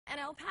An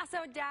El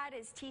Paso dad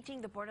is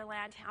teaching the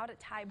borderland how to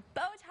tie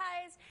bow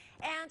ties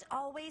and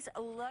always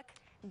look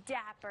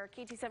dapper.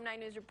 KT79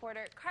 News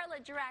reporter Carla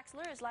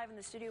Draxler is live in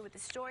the studio with the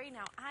story.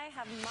 Now, I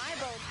have my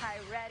bow tie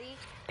ready,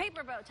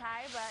 paper bow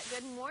tie, but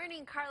good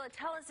morning, Carla.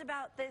 Tell us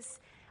about this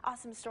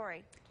awesome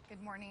story.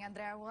 Good morning,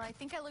 Andrea. Well, I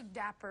think I look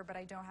dapper, but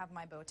I don't have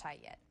my bow tie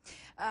yet.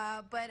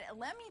 But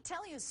let me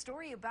tell you a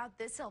story about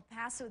this El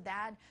Paso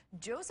dad,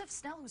 Joseph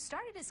Snell, who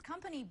started his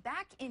company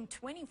back in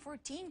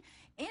 2014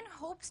 in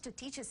hopes to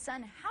teach his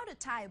son how to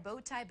tie a bow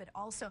tie, but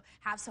also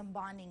have some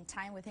bonding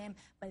time with him.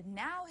 But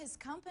now his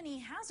company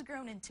has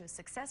grown into a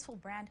successful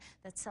brand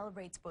that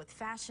celebrates both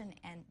fashion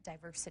and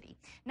diversity.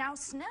 Now,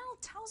 Snell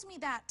tells me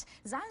that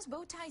Zion's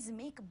Bow Ties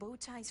make bow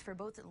ties for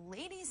both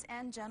ladies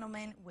and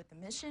gentlemen with the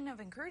mission of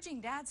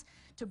encouraging dads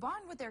to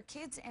bond with their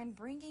kids and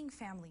bringing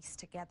families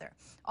together.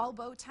 All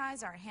bow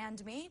ties are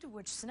handmade,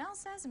 which Snell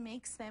says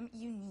makes them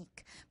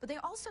unique. But they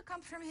also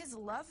come from his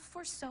love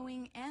for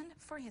sewing and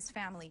for his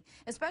family,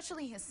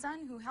 especially his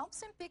son, who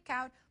helps him pick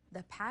out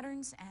the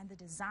patterns and the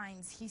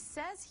designs. He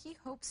says he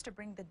hopes to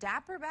bring the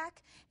dapper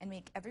back and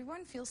make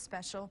everyone feel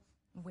special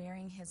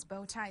wearing his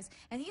bow ties.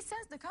 And he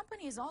says the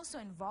company is also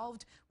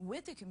involved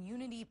with the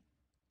community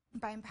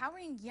by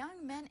empowering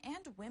young men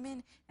and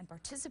women and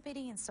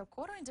participating in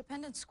Socorro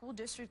Independent School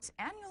District's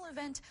annual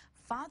event,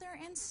 Father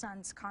and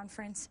Sons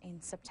Conference,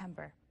 in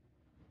September.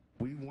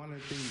 We want to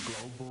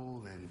think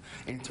global and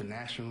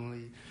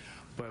internationally,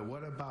 but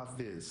what about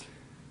this?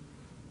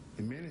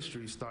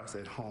 Ministry starts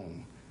at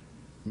home.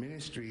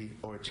 Ministry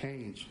or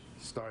change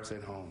starts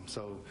at home.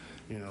 So,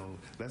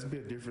 let's be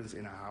a difference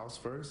in our house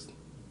first,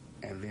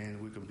 and then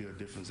we can be a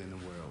difference in the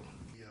world.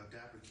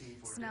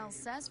 Snell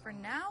says for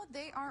now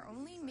they are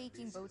only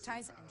making bow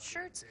ties and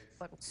shirts,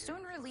 but will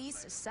soon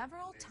release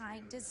several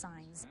tie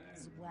designs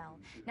as well.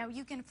 Now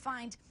you can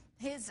find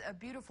his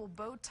beautiful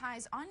bow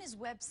ties on his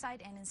website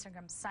and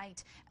Instagram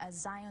site,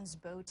 Zion's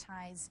Bow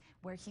Ties,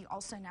 where he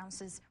also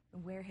announces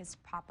where his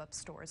pop-up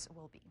stores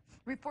will be.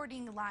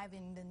 Reporting live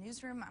in the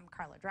newsroom, I'm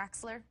Carla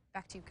Draxler.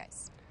 Back to you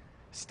guys.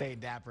 Stay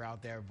dapper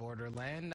out there, Borderland.